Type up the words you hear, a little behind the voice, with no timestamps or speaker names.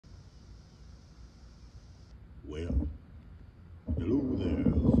Hello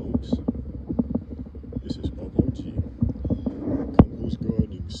there, folks. This is Papa G, Compost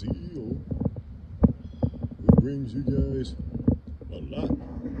Gardening CEO, who brings you guys a lot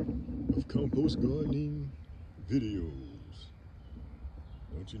of compost gardening videos.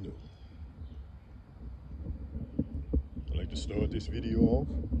 Don't you know? I'd like to start this video off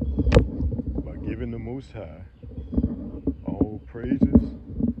by giving the Most High all praises,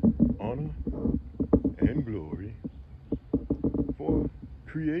 honor, and glory for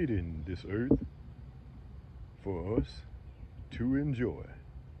creating this earth for us to enjoy.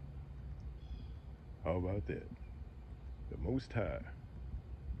 How about that? The Most High,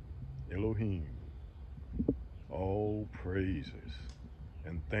 Elohim, all praises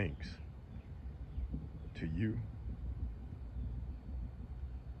and thanks to you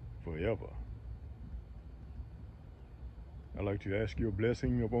forever. I'd like to ask your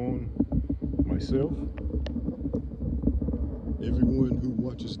blessing upon myself, everyone who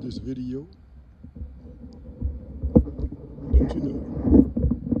watches this video. Don't you know,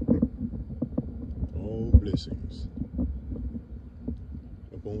 all blessings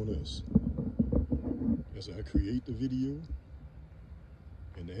upon us as I create the video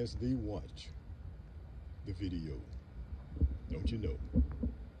and as they watch the video. Don't you know?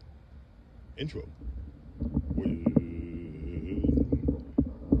 Intro. When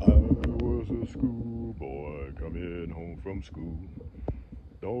I was a schoolboy coming home from school,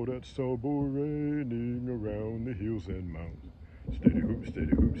 thought I'd saw bull raining around the hills and mountains. Steady hoop,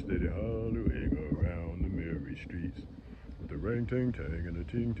 steady hollowing around the merry streets, with a rang tang tang and a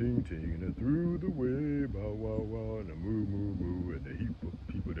ting ting ting, and a through the way bow wow wow and a moo moo moo, and a heap of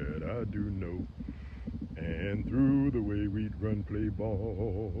people that I do know. And through the way we'd run play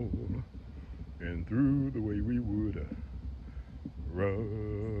ball, and through the way we would run.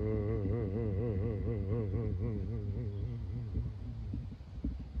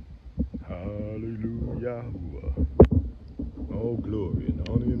 Hallelujah. All glory and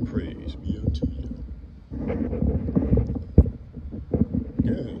honor and praise be unto you.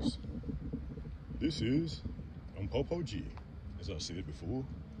 Guys, I'm Papa G, as I said before,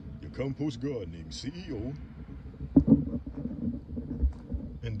 your compost gardening CEO.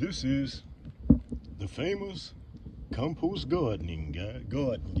 And this is the famous compost garden,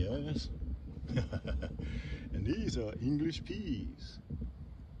 guys. And these are English peas.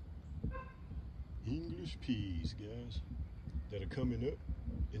 English peas, guys, that are coming up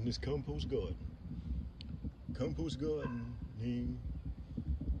in this compost garden. Compost gardening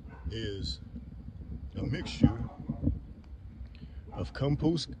is a mixture of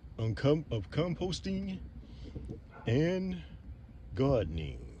composting and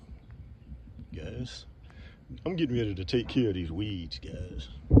gardening, guys. I'm getting ready to take care of these weeds, guys.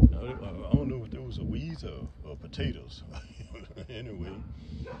 I don't know if those are weeds or potatoes. Anyway,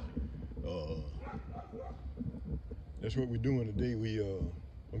 that's what we're doing today.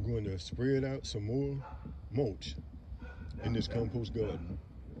 I'm going to spread out some more mulch in this compost garden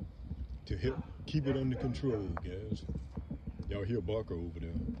to help keep it under control, guys. Y'all hear Barker over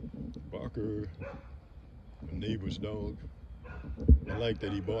there. Barker, my neighbor's dog. I like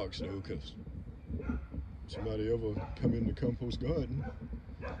that he barks though, because somebody ever come in the compost garden,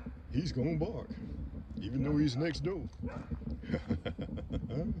 he's gonna bark, even though he's next door.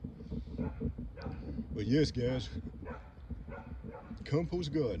 But yes, guys,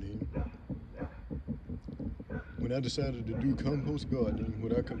 compost gardening. When I decided to do compost gardening,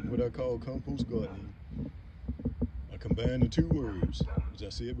 what I call compost gardening, I combined the two words, as I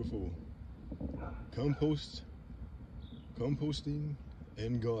said before: composting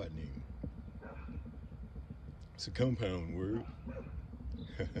and gardening. It's a compound word.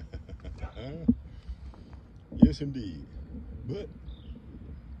 Yes, indeed. But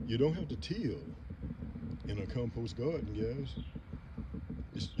you don't have to till in a compost garden, guys.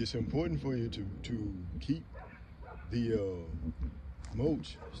 It's important for you to keep the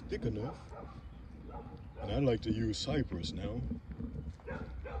mulch thick enough. And I like to use cypress now.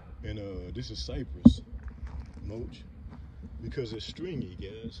 And this is cypress mulch because it's stringy,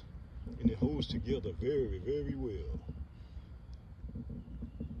 guys, and it holds together very, very well.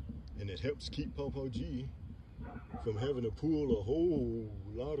 And it helps keep Papa G from having to pull a whole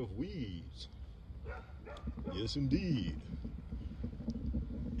lot of weeds. Yes, indeed.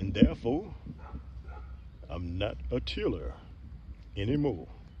 And therefore, I'm not a tiller anymore.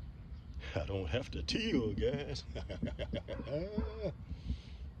 I don't have to till, guys.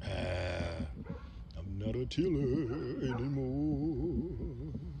 I'm not a tiller anymore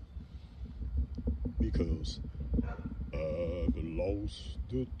because I've lost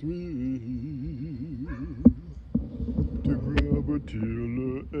the thrill to grab grab a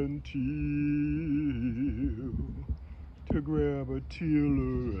tiller and till, to grab a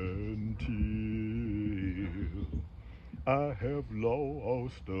tiller and till. I have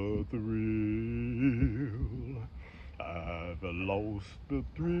lost the thrill. I've lost the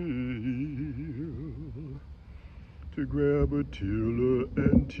thrill to grab a tiller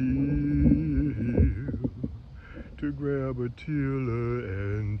and till, to grab a tiller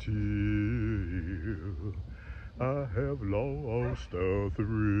and till. I have lost the thrill.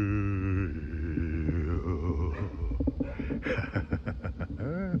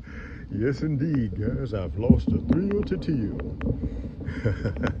 Yes, indeed, guys, I've lost the thrill to till.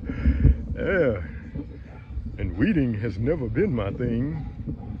 Yeah, and weeding has never been my thing,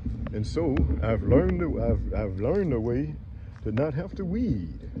 and so I've learned a way to not have to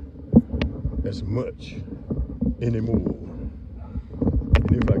weed as much anymore.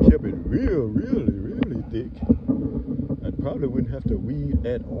 And if I kept it really thick, I probably wouldn't have to weed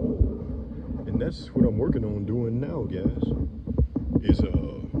at all. And that's what I'm working on doing now, guys, is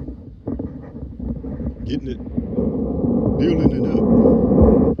getting it, building it up,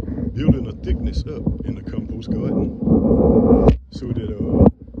 building a thickness up in the compost garden, so that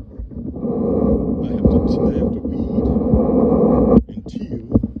I have to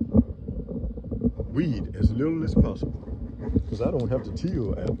weed as little as possible, because I don't have to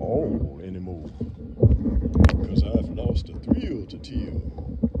till at all anymore, because I've lost the thrill to till.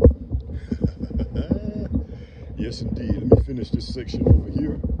 Yes, indeed. Let me finish this section over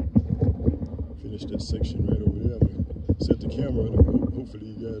here. Finish that section right over there. I'm going to set the camera and hopefully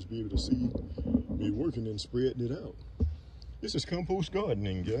you guys be able to see me working and spreading it out. This is compost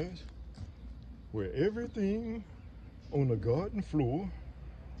gardening, guys, where everything on the garden floor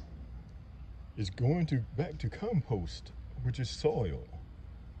is going back to compost, which is soil,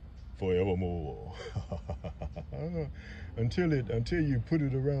 forevermore. until you put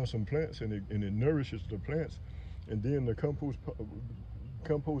it around some plants and it nourishes the plants, and then the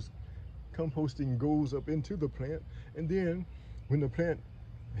composting goes up into the plant, and then when the plant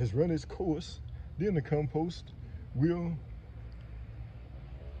has run its course, then the compost will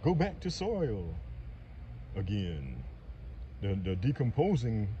go back to soil again. The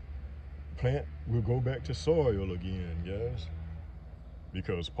decomposing plant will go back to soil again, guys,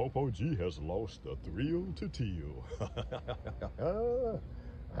 because Popo G has lost the thrill to till.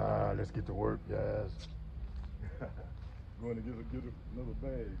 Let's get to work, guys. Going to get another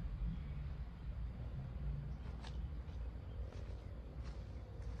bag.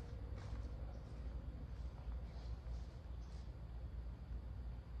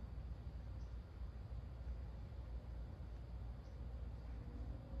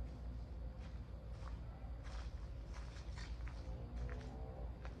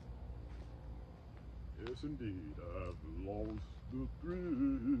 Yes, indeed, I've lost the thrill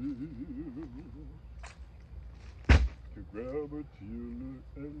to grab a tiller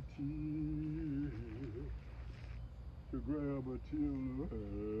and till, to grab a tiller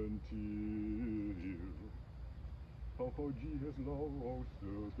and till. Popo G has lost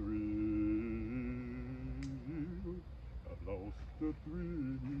the thrill. I've lost the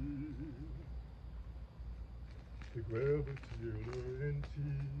thrill to grab a tiller and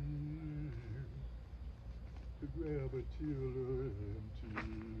till, to grab a tiller and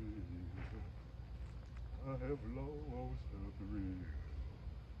till. I have lost the thrill.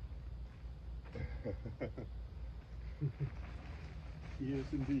 Yes,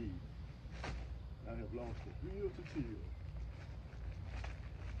 indeed. I have lost the thrill to till.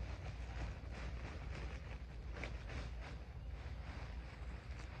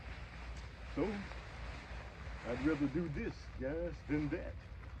 So, I'd rather do this, guys, than that.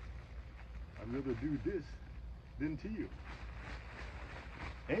 I'd rather do this than till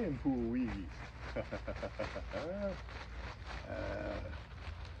and pull weeds.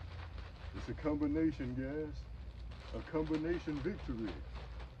 It's a combination, guys, a combination victory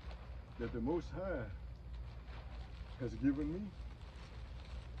that the Most High has given me,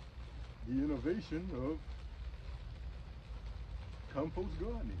 the innovation of compost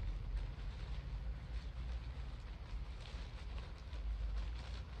gardening.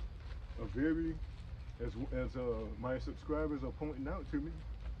 A very, as my subscribers are pointing out to me,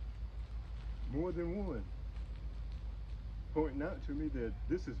 more than one, pointing out to me that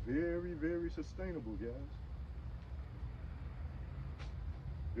this is very sustainable, guys.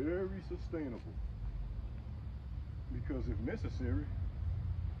 Very sustainable. Because if necessary,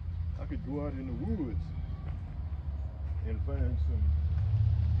 I could go out in the woods and find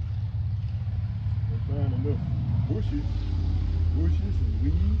enough bushes and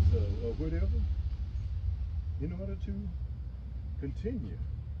weeds or whatever in order to continue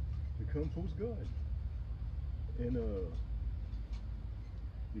the compost garden. And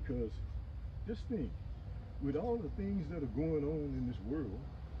because just think, with all the things that are going on in this world,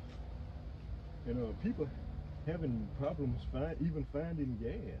 and people having problems even finding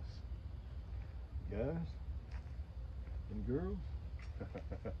gas, guys and girls,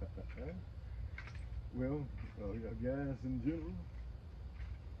 well, guys in general,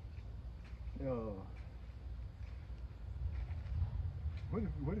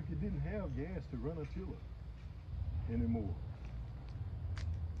 what if you didn't have gas to run a tiller anymore?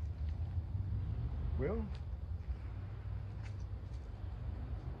 Well,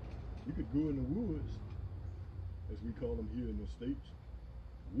 you could go in the woods, as we call them here in the States,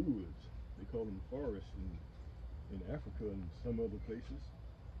 woods. They call them forests in Africa and some other places.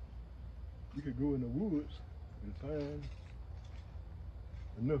 You could go in the woods and find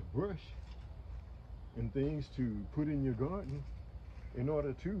enough brush and things to put in your garden in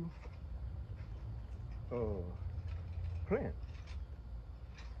order to plant.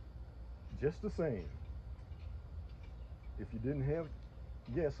 Just the same. If you didn't have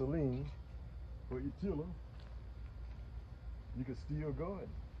gasoline for your tiller, you could still garden.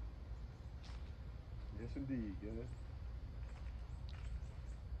 Yes, indeed, guys.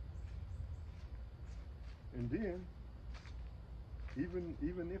 And then, even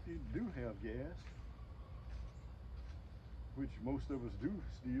if you do have gas, which most of us do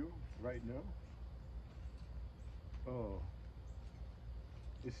still right now,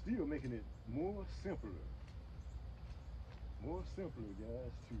 it's still making it more simpler,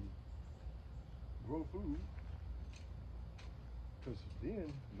 guys, to grow food. Because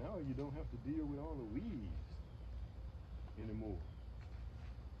then, now you don't have to deal with all the weeds anymore.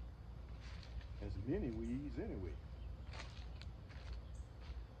 As many weeds anyway.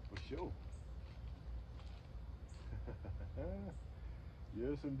 For sure.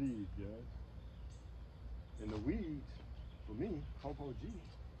 Yes, indeed, guys. And the weeds, for me, Pawpaw G,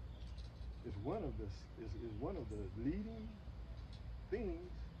 is one of the leading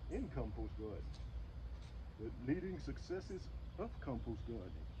things in compost gardening. The leading successes of compost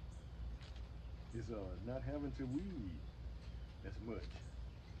gardening is not having to weed as much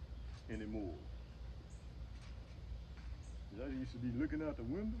anymore. I used to be looking out the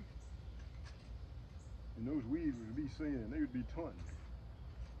window, and those weeds would be saying, they would be taunting me.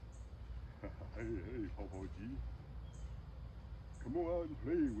 Hey, Pawpaw G, come on out and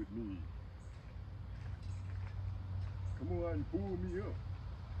play with me. Come on out and pull me up.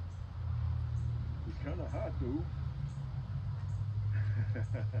 It's kind of hot though.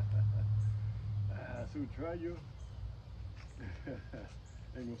 So try your, I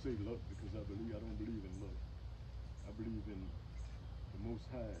ain't gonna say luck because I don't believe in luck. I believe in the Most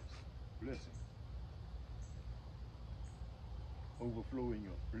High's blessing, overflowing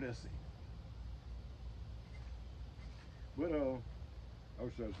of blessing. But I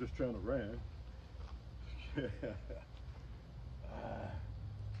was just trying to rhyme.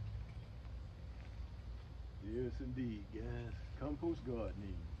 Yes, indeed, guys. Compost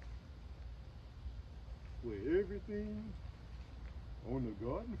gardening, where everything on the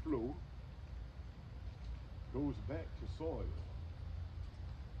garden floor goes back to soil.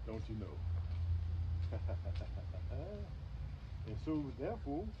 Don't you know? And so,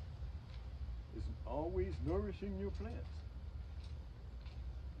 therefore, it's always nourishing your plants.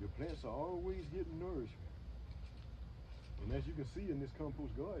 Your plants are always getting nourishment. And as you can see in this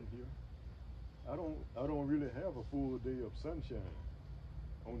compost garden here, I don't really have a full day of sunshine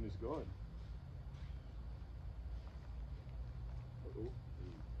on this garden. Uh-oh,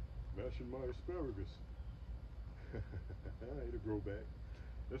 mashing my asparagus. It'll grow back.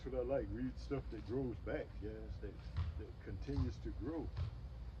 That's what I like. Read stuff that grows back, guys, that continues to grow.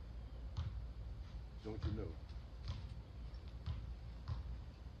 Don't you know?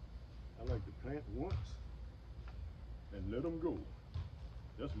 I like to plant once and let them go.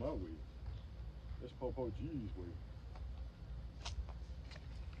 That's my way. That's Pawpaw G's way.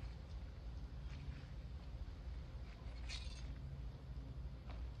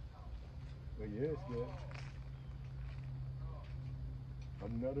 But yes, guys,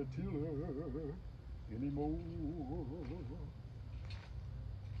 I'm not a tiller anymore.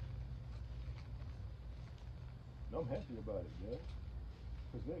 And I'm happy about it, guys,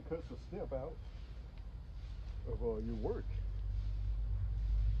 because that cuts a step out of your work.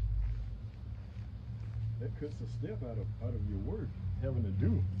 That cuts a step out of your work, having to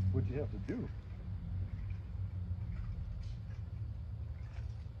do what you have to do.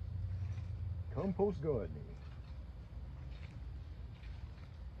 Compost gardening,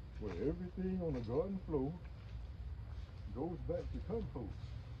 where everything on the garden floor goes back to compost.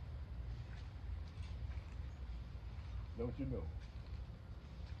 Don't you know?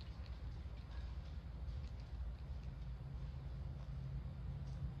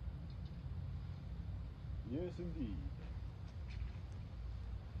 Yes, indeed.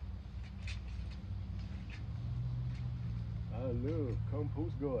 I love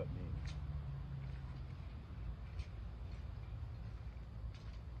compost gardening.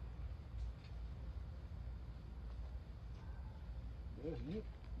 Yes,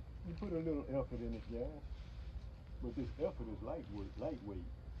 you put a little effort in it, guys. But this effort is lightweight.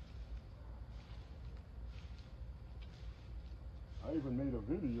 I even made a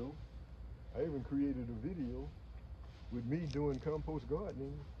video. I even created a video with me doing compost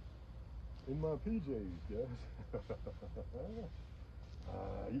gardening in my PJs, guys.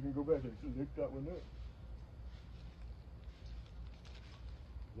 You can go back and look that one up.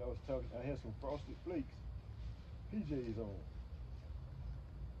 I was talking. I had some Frosted Flakes PJs on,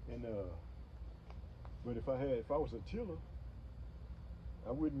 and but if I was a tiller,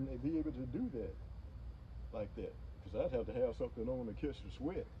 I wouldn't be able to do that like that, because I'd have to have something on to catch the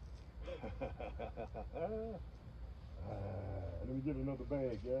sweat. Let me get another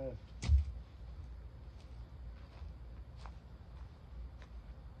bag, guys.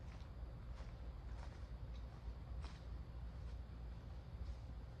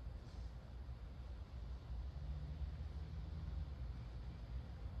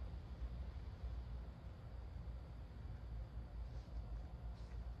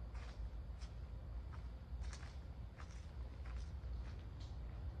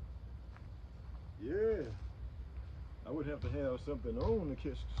 Yeah, I would have to have something on to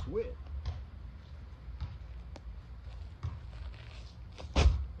catch the sweat.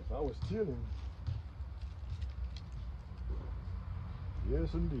 If I was tilling,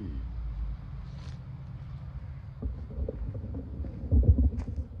 yes indeed.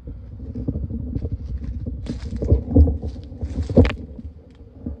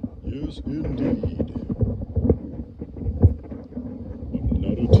 Yes indeed. I'm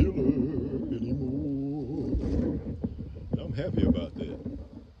not a tiller anymore. I'm happy about that.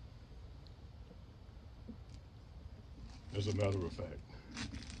 As a matter of fact.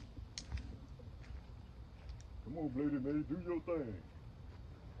 Come on, Blady May, do your thing.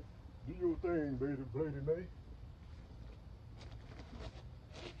 Do your thing, Blady May.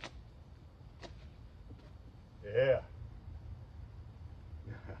 Yeah.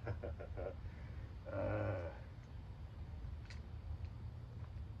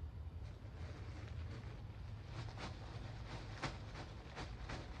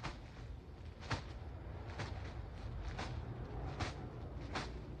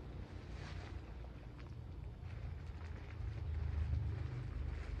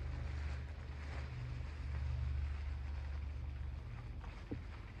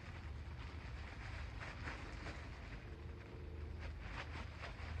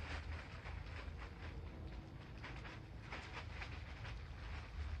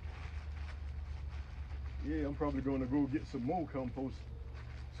 Yeah, I'm probably going to go get some more compost,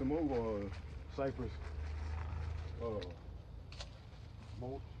 some more cypress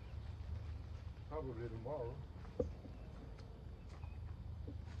mulch, probably tomorrow.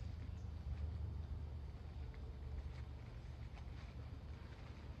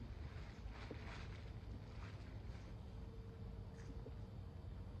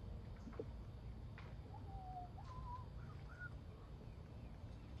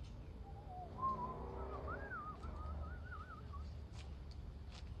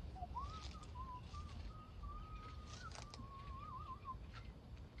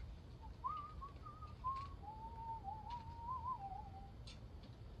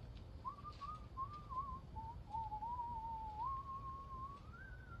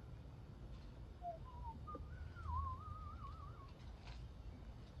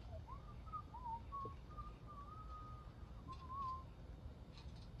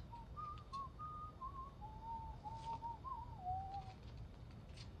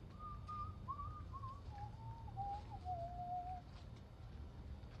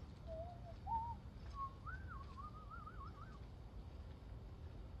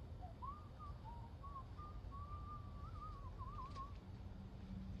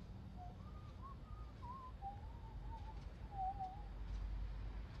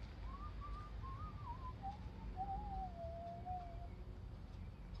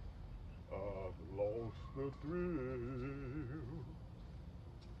 I've lost the thrill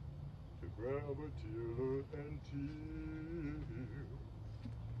to grab a tiller and till,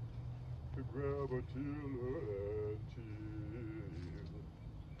 to grab a tiller and till.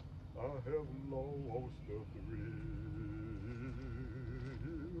 I have lost the thrill.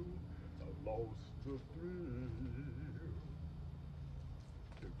 lost the thrill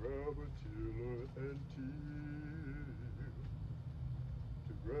to grab a tiller and till,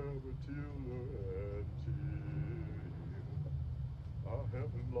 to grab a tiller and till. I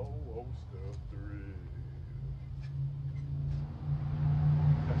haven't lost the thrill.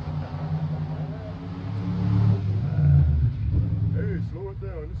 Hey, slow it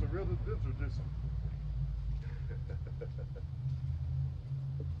down. It's a residential district.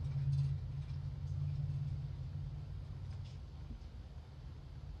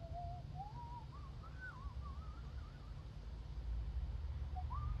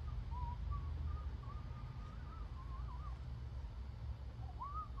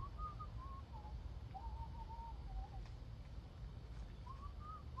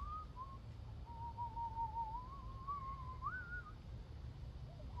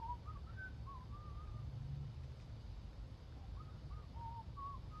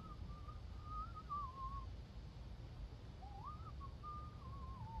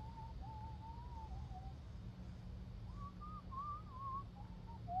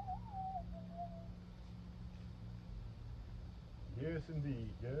 Yes, indeed,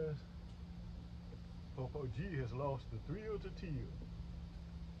 guys. Popo G has lost the thrill to till.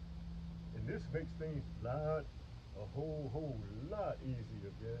 And this makes things a whole lot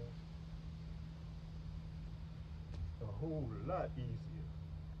easier, guys. A whole lot easier.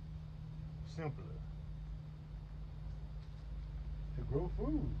 Simpler. To grow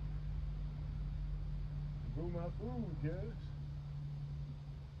food. To grow my food, guys.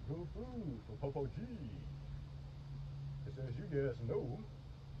 Grow food for Popo G. Because as you guys know,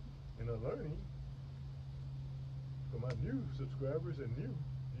 and are learning, for my new subscribers and new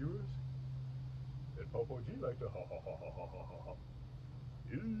viewers, that Popo G like to ha ha ha ha ha ha ha.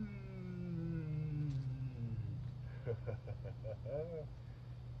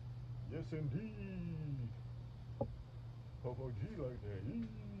 Yes, indeed. Popo G like that.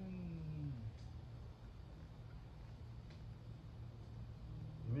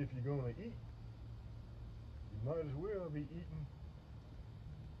 And if you're gonna eat, you might as well be eating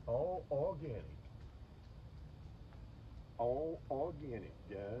all organic. All organic,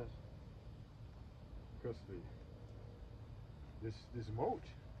 guys. Because this mulch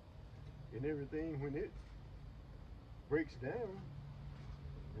and everything, when it breaks down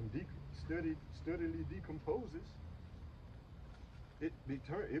and steadily decomposes, it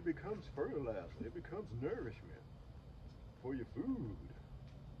becomes fertilizer. It becomes nourishment for your food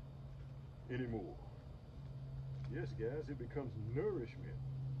anymore. Yes, guys, it becomes nourishment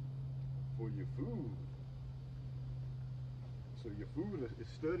for your food. So your food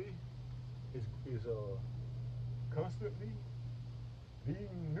is constantly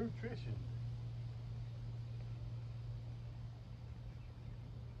being nutrition.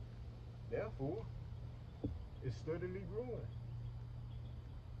 Therefore, it's steadily growing.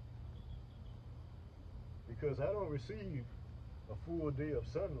 Because I don't receive a full day of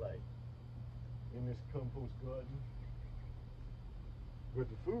sunlight in this compost garden, but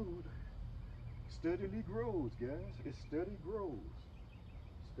the food steadily grows, guys. It steady grows.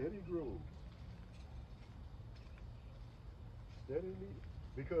 Steady grows. Steadily,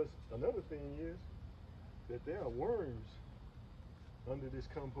 because another thing is that there are worms under this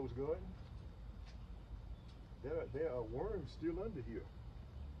compost garden. There are worms still under here,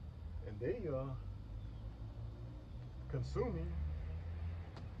 and they are consuming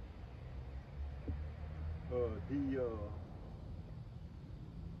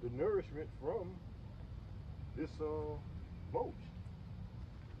the nourishment from this mulch,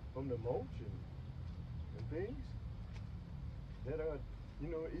 from the mulch and things that are,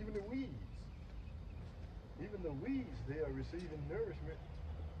 even the weeds. Even the weeds, they are receiving nourishment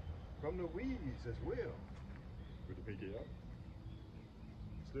from the weeds as well. With the pinky out.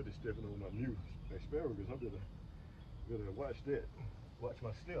 Instead of stepping on my new asparagus, I better watch that. Watch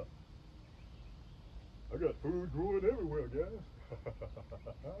my step. I got food growing everywhere, guys.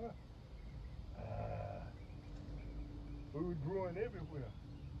 Food growing everywhere.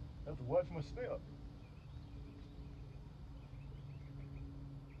 I have to watch my step.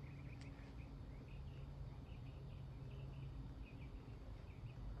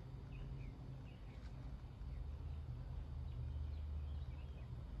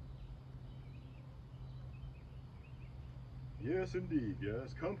 Yes, indeed,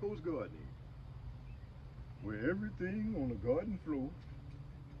 guys. Compost gardening, where everything on the garden floor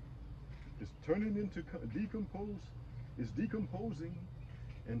is turning into decomposing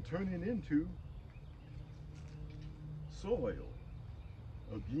and turning into soil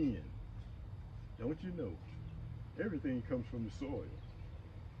again. Don't you know? Everything comes from the soil.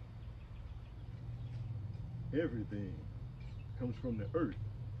 Everything comes from the earth.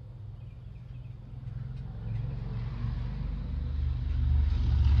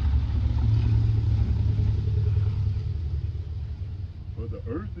 For the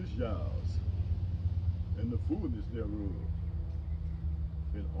earth is Yah's, and the fullness thereof,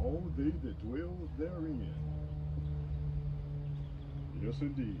 and all they that dwell therein. Yes,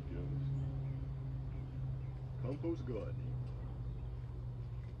 indeed, guys. Compost gardening.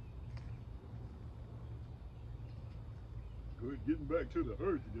 Good, getting back to the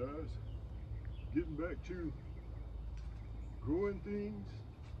earth, guys. Getting back to growing things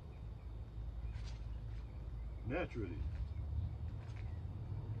naturally.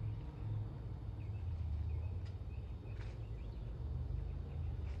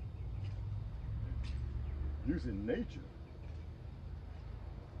 Using nature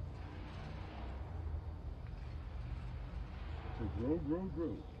to grow, grow,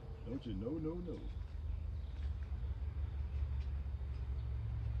 grow. Don't you know, no.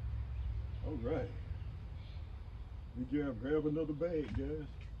 All right. We grab another bag, guys.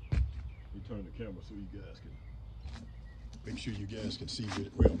 Let me turn the camera so you guys can make sure you guys can see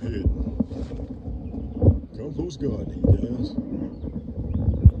where I'm headed. Compost gardening, guys.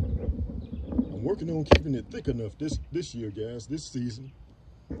 I'm working on keeping it thick enough this year, guys, this season,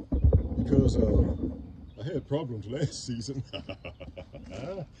 because I had problems last season.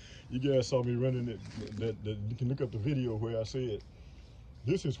 You guys saw me running it. That you can look up the video where I said,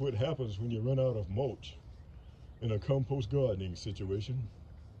 this is what happens when you run out of mulch in a compost gardening situation.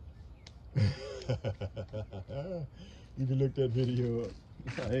 You can look that video up.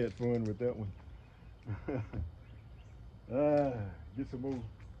 I had fun with that one. Get some more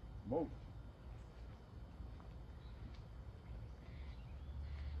mulch.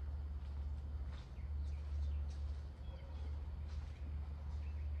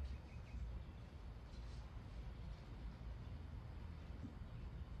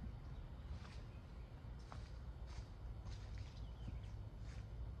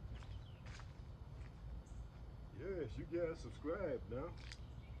 Yes, you guys subscribe now.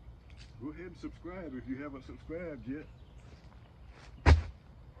 Go ahead and subscribe if you haven't subscribed yet.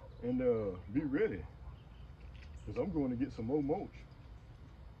 And be ready, because I'm going to get some more mulch.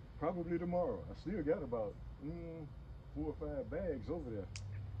 Probably tomorrow. I still got about 4 or 5 bags over there.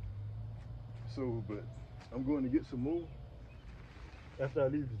 So, but I'm going to get some more after I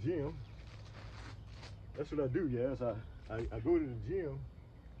leave the gym. That's what I do, guys. I go to the gym.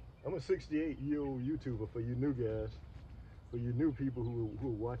 I'm a 68-year-old YouTuber for you new guys, for you new people who are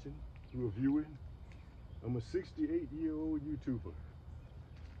watching, who are viewing. I'm a 68-year-old YouTuber.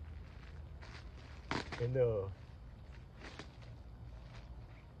 And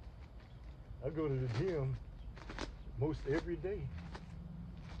I go to the gym most every day.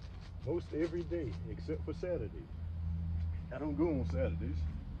 Most every day, except for Saturdays. I don't go on Saturdays.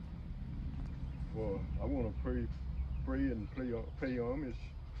 Well, I want to pray and pay homage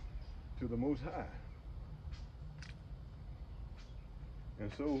to the Most High.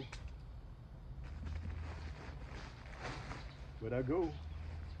 And so, but I go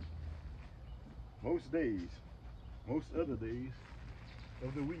most days, most other days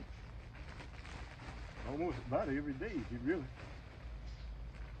of the week. Almost about every day, really.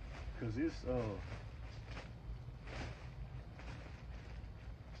 Because it's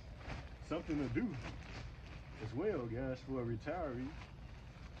something to do as well, guys, for a retiree.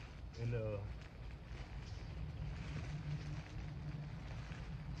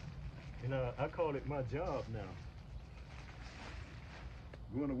 And I call it my job now.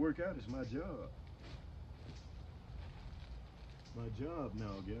 Going to work out is my job. My job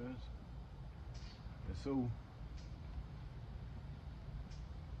now, guys. And so,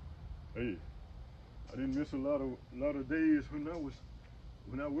 hey, I didn't miss a lot of days when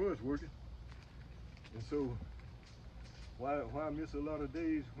I was working. And so, why miss a lot of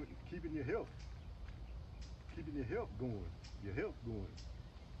days when keeping your health going, your health going?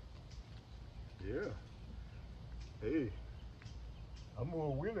 Yeah. Hey, I'm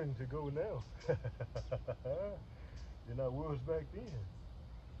more willing to go now than I was back then.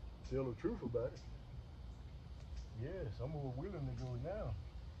 Tell the truth about it. Yes, I'm more willing to go now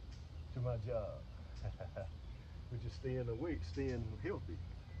to my job, which is staying awake, staying healthy,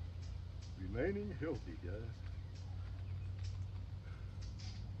 remaining healthy, guys.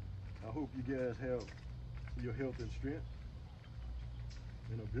 I hope you guys have your health and strength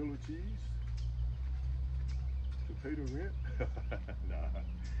and abilities to pay the rent. Nah.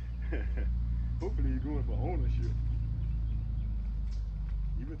 Hopefully you're going for ownership.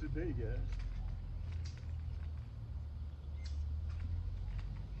 Even today, guys.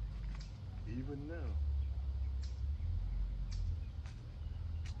 Even now.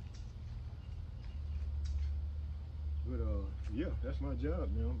 yeah, that's my job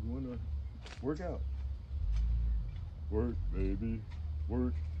now. I'm going to work out. Work, baby,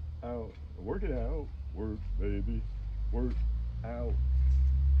 work out. Work it out. Work, baby, work out.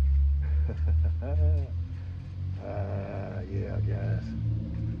 Yeah, guys.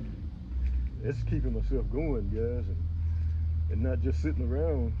 It's keeping myself going, guys, and not just sitting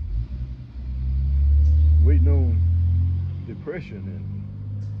around waiting on depression and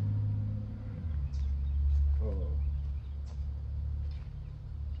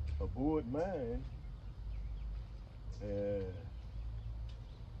a bored mind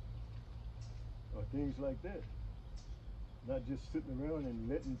or things like that. Not just sitting around and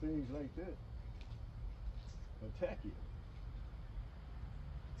letting things like that attack you.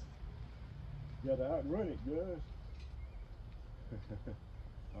 You gotta outrun it, guys.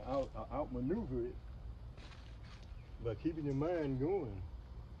 Outmaneuver it by keeping your mind going.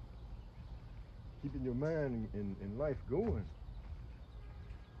 Keeping your mind and life going.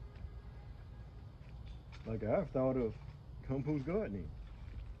 Like I've thought of compost gardening.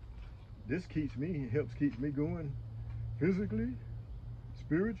 This helps keep me going physically,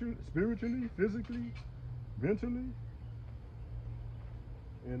 spiritually, physically, mentally,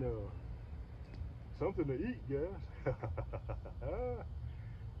 and something to eat, guys.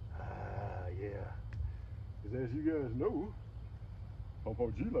 Yeah. Because as you guys know,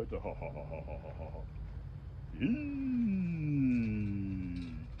 Papa G like to ha ha ha ha ha ha ha. Eat,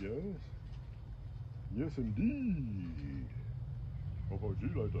 guys. Yes, indeed. Papa G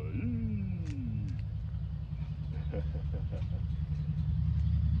like to eat.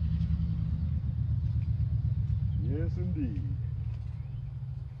 Yes, indeed.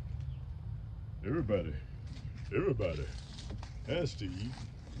 Everybody has to eat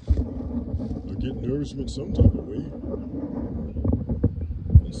or get nourishment some type of way.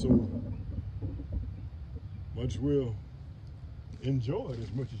 And so, might as well enjoy it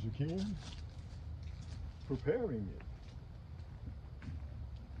as much as you can, preparing it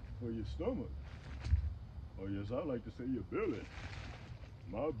for your stomach. Or yes, I like to say your belly.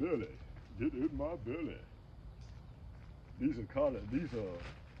 My belly. Get in my belly. These are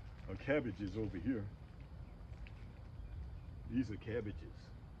cabbages over here. These are cabbages.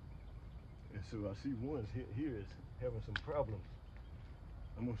 And so I see one here is having some problems.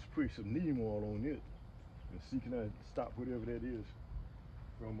 I'm gonna spray some neem oil on it and see can I stop whatever that is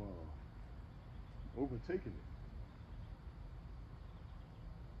from overtaking it.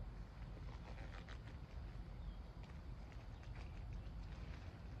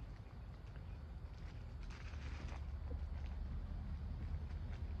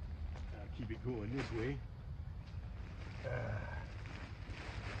 I'll keep it going this way.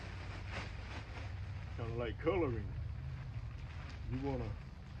 Kind of like coloring. You want to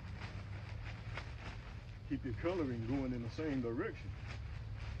keep your coloring going in the same direction.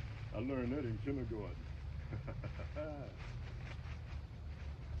 I learned that in kindergarten.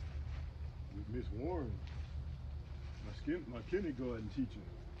 With Miss Warren, my kindergarten teacher.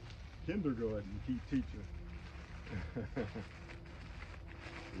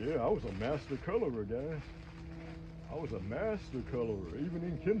 Yeah, I was a master colorer, guys. I was a master colorer, even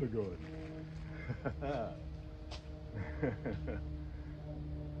in kindergarten.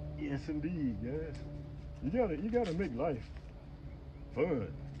 Yes, indeed, guys. You gotta make life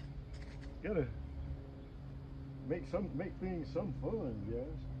fun. You gotta make things some fun,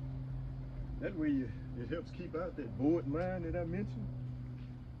 guys. That way it helps keep out that bored mind that I mentioned,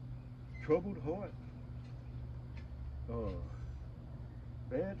 troubled heart,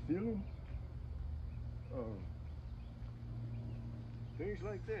 bad feelings, things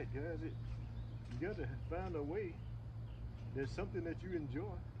like that, guys. You gotta find a way. There's something that you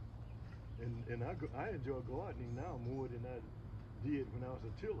enjoy. And I enjoy gardening now more than I did when I was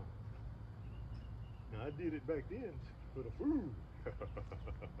a tiller. Now I did it back then for the food.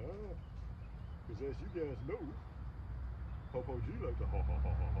 Because as you guys know, Papa G like to ha ha ha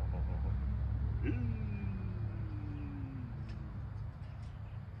ha ha ha ha.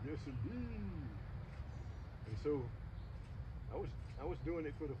 Yes indeed. And so I was doing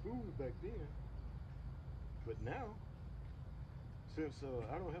it for the food back then. But now, since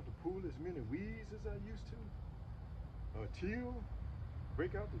I don't have to pull as many weeds as I used to, till,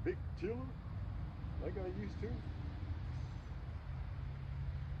 break out the big tiller like I used to,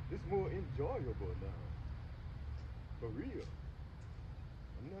 it's more enjoyable now. For real.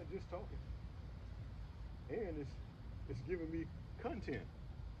 I'm not just talking. And it's giving me content.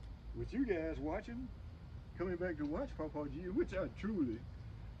 With you guys watching, coming back to watch Papa G, which I truly,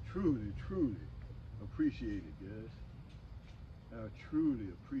 truly, truly appreciate it, guys. I truly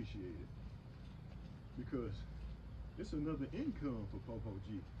appreciate it. Because It's another income for Popo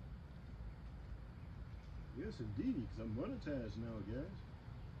G. Yes, indeed, because I'm monetized now, guys.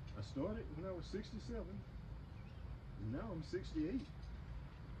 I started when I was 67, and now I'm 68.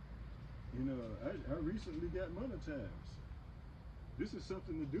 You know, I recently got monetized. This is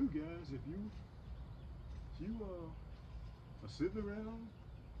something to do, guys. If you are sitting around,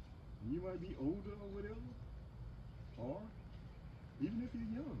 and you might be older or whatever, or even if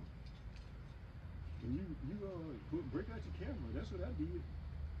you're young, and you break out your camera. That's what I did.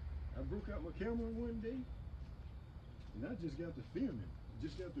 I broke out my camera one day, and I just got to filming,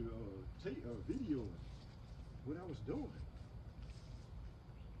 just got to videoing what I was doing.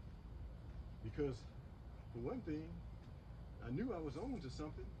 Because for one thing, I knew I was on to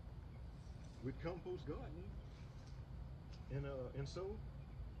something with compost gardening, and so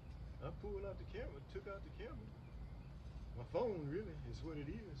I pulled out the camera, took out the camera. My phone really is what it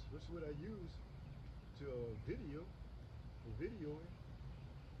is. That's what I use to video, for videoing,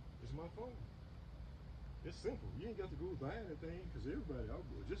 is my phone. It's simple. You ain't got to go buy anything, because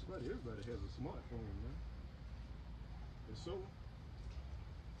just about everybody has a smartphone now. And so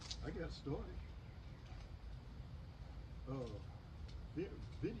I got started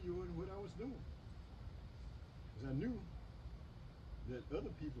videoing what I was doing, because I knew that other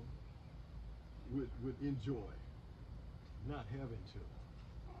people would enjoy not having to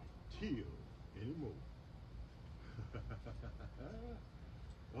till anymore.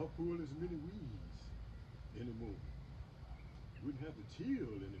 I'll pull as many weeds anymore. Wouldn't have to till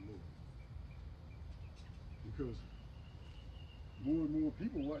anymore. Because more and more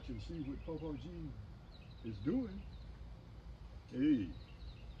people watch and see what Popo G is doing. Hey,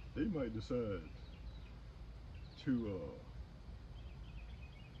 they might decide to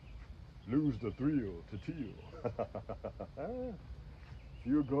lose the thrill to till.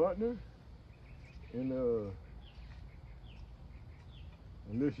 You're a gardener, and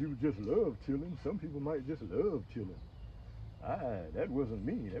unless you just love tilling, some people might just love tilling. That wasn't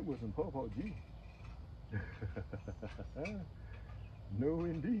me. That wasn't Popo G. No,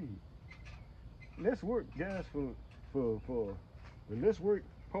 indeed. Less work, guys, for the less work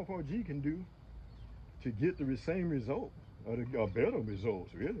Popo G can do to get the same results, or better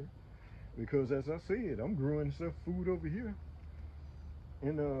results, really. Because as I said, I'm growing stuff, food over here,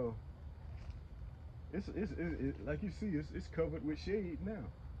 and it's like you see, it's covered with shade now.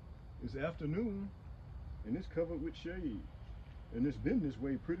 It's afternoon, and it's covered with shade, and it's been this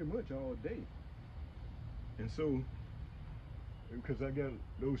way pretty much all day. And so, because I got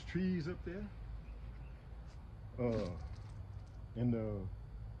those trees up there,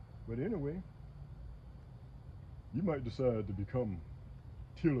 but anyway, you might decide to become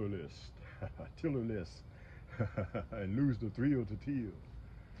tillerless, and lose the thrill to till.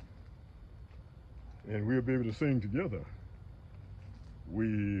 And we'll be able to sing together.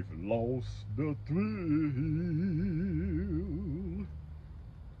 We've lost the thrill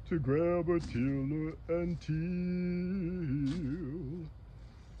to grab a tiller and till,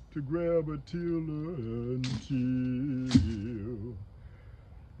 to grab a tiller and till.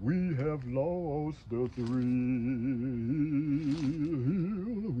 We have lost the thrill.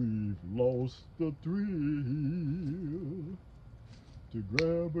 We've lost the thrill to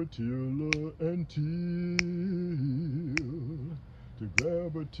grab a tiller and till, to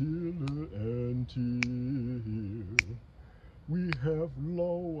grab a tiller and till. We have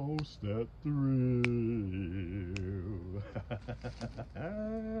lost that thrill.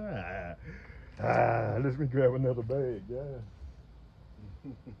 Let me grab another bag, guys.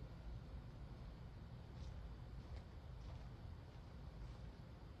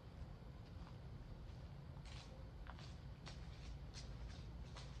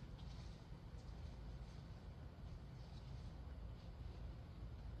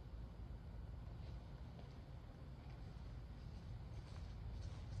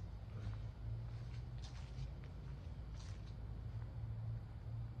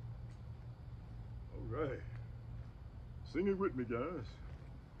 All right. Sing it with me, guys.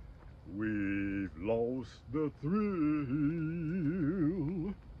 We've lost the thrill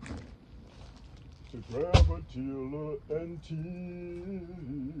to grab a tiller and till,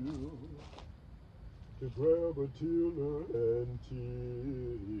 to grab a tiller and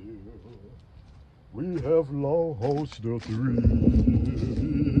till. We have lost the thrill.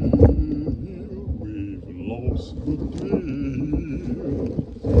 We've lost the thrill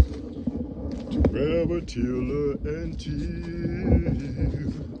to grab a tiller and till,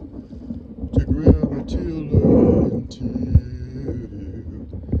 to grab a tiller and till.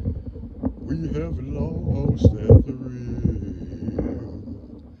 We have lost that thrill.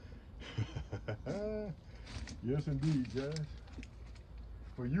 Yes, indeed.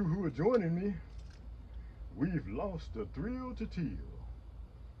 For you who are joining me, we've lost the thrill to till.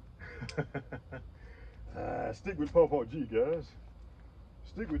 Stick with Pawpaw G, guys.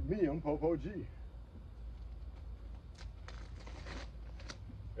 Stick with me, I'm Pawpaw G.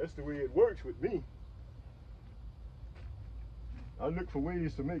 That's the way it works with me. I look for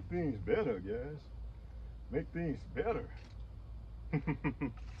ways to make things better, guys. Make things better.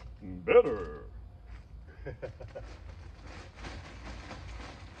 Better.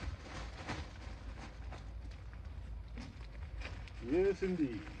 Yes,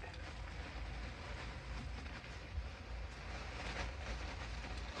 indeed.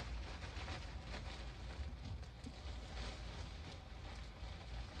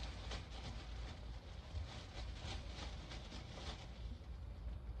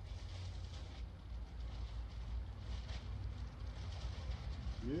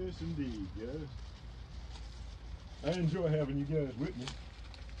 Yes, indeed, guys. I enjoy having you guys with me,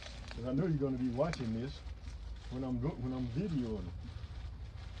 because I know you're going to be watching this when I'm videoing it,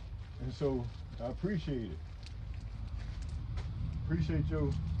 and so I appreciate it. Appreciate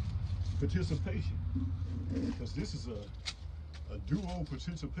your participation, because this is a duo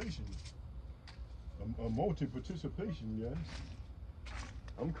participation, a multi-participation, guys.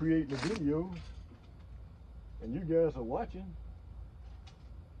 I'm creating a video, and you guys are watching,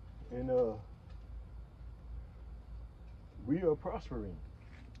 and we are prospering.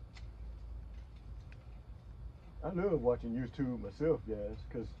 I love watching YouTube myself, guys,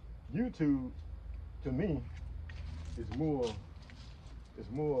 because YouTube, to me, is more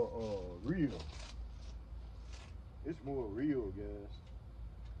real. It's more real, guys,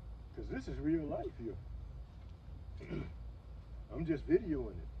 because this is real life here. I'm just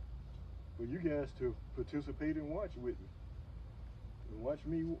videoing it for you guys to participate and watch with me, and watch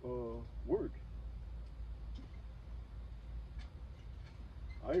me work.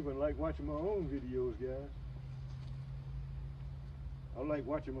 I even like watching my own videos, guys. I like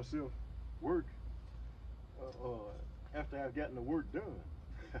watching myself work after I've gotten the work done.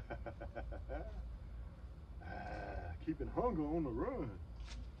 Keeping hunger on the run.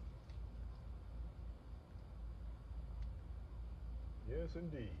 Yes,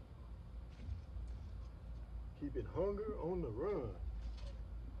 indeed. Keeping hunger on the run.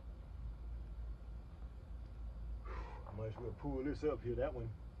 I might as well pull this up here. That one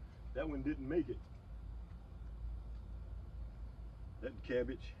didn't make it. That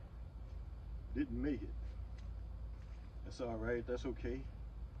cabbage didn't make it. That's all right. That's okay.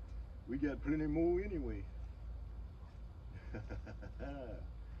 We got plenty more anyway.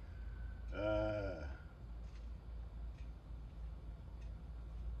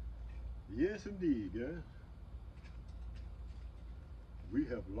 Yes, indeed, guys. We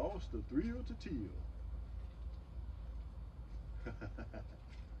have lost the thrill to till.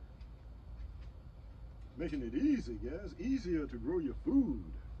 Making it easy, guys. Easier to grow your food,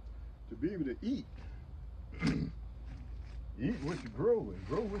 to be able to eat. Eat what you grow and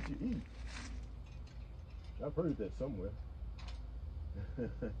grow what you eat. I've heard that somewhere.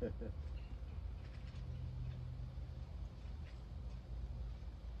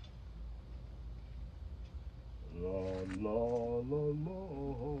 La la la la.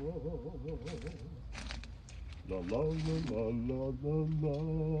 La la la la la la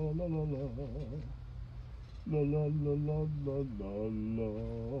la la la. La la la la la la la.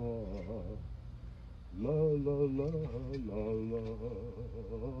 La la la la la.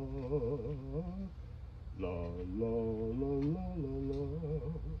 La la la la la la.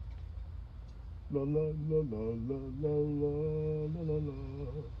 La la la la la la la la la.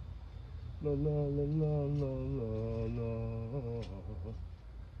 La la la la la la la.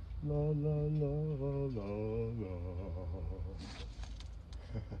 La la la la la.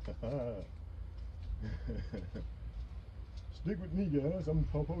 Stick with me, guys. I'm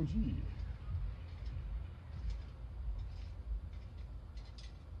Pawpaw G.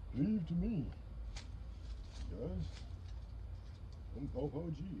 Leave to me, guys. I'm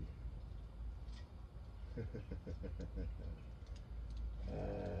Pawpaw G.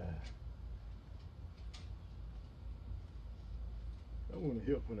 I want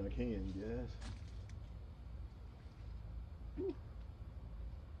to help when I can, guys. Whew.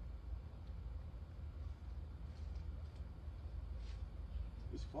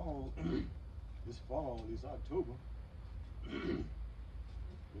 It's fall. It's fall. It's October. And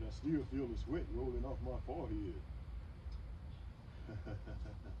I still feel the sweat rolling off my forehead.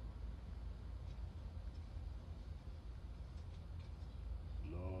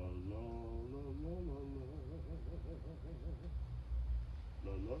 La la la la la la.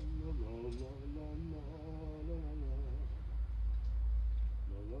 La la la la la la la la la.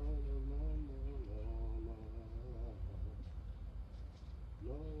 La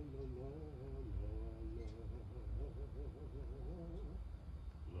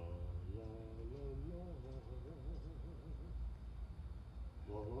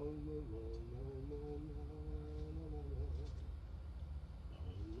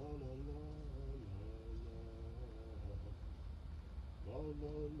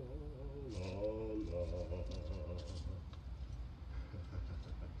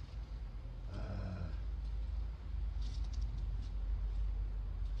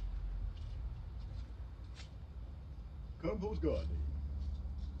Compost gardening,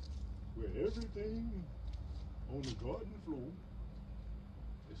 where everything on the garden floor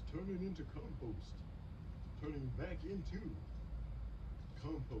is turning into compost, turning back into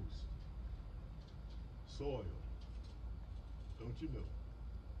compost, soil. Don't you know?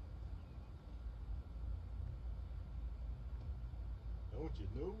 Don't you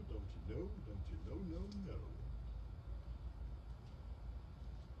know, don't you know, don't you know, no.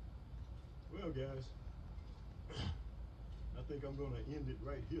 Well, guys, I think I'm going to end it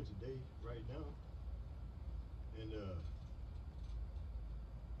right here today, right now. And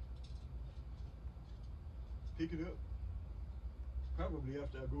pick it up probably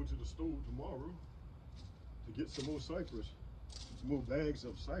after I go to the store tomorrow to get some more cypress, some more bags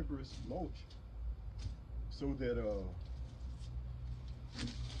of cypress mulch, so that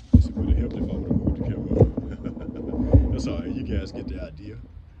let's see, would it help if I would have moved the camera? That's all right, you guys get the idea.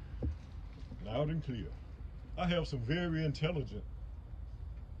 Loud and clear. I have some very intelligent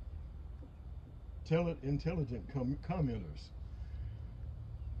commenters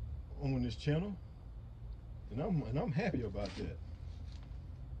on this channel, and I'm happy about that,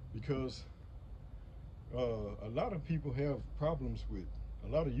 because a lot of people have problems with, a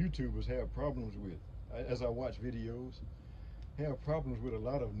lot of YouTubers have problems with, as I watch videos, have problems with a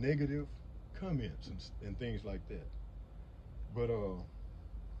lot of negative comments and things like that. But on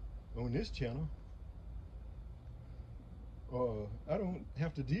this channel, I don't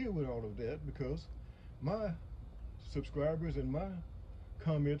have to deal with all of that, because my subscribers and my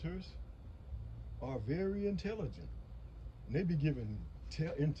commenters are very intelligent, and they be giving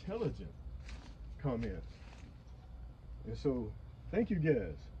intelligent comments. And so thank you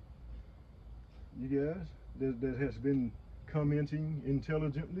guys, that has been commenting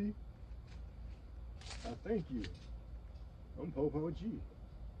intelligently. I thank you. I'm Popo G,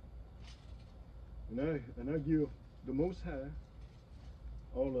 and I give the Most High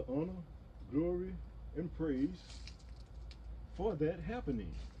all the honor, glory, and praise for that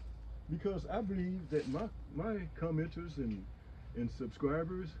happening, because I believe that my commenters and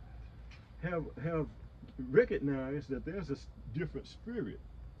subscribers have recognized that there's a different spirit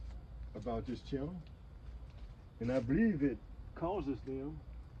about this channel, and I believe it causes them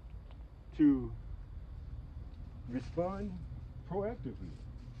to respond proactively.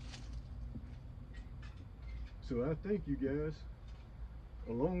 So I thank you guys,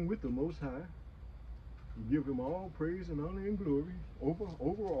 along with the Most High. We give him all praise and honor and glory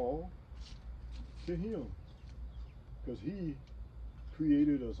overall to him, because he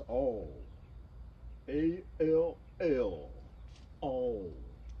created us all. A-L-L, all.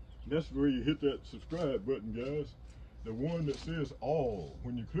 That's where you hit that subscribe button, guys. The one that says all.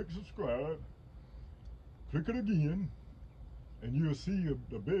 When you click subscribe, click it again, and you'll see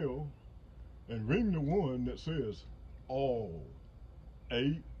the bell, and ring the one that says all.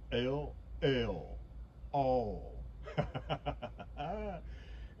 A-L-L, all.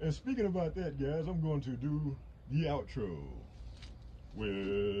 And speaking about that, guys, I'm going to do the outro. When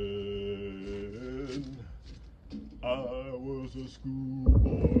I was a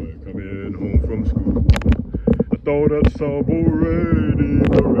schoolboy coming home from school, I thought I saw bull riding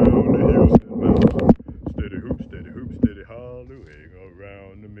around the hills and mountains. Steady hoop, steady hollowing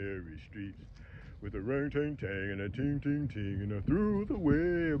around the merry streets, with a ring ting tang and a ting ting ting, and a through the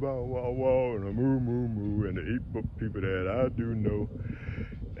way, bow wow wow, and a moo moo moo, and the 8 people that I do know.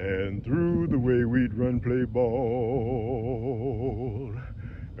 And through the way we'd run, play ball,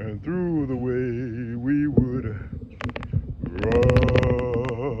 and through the way we would run.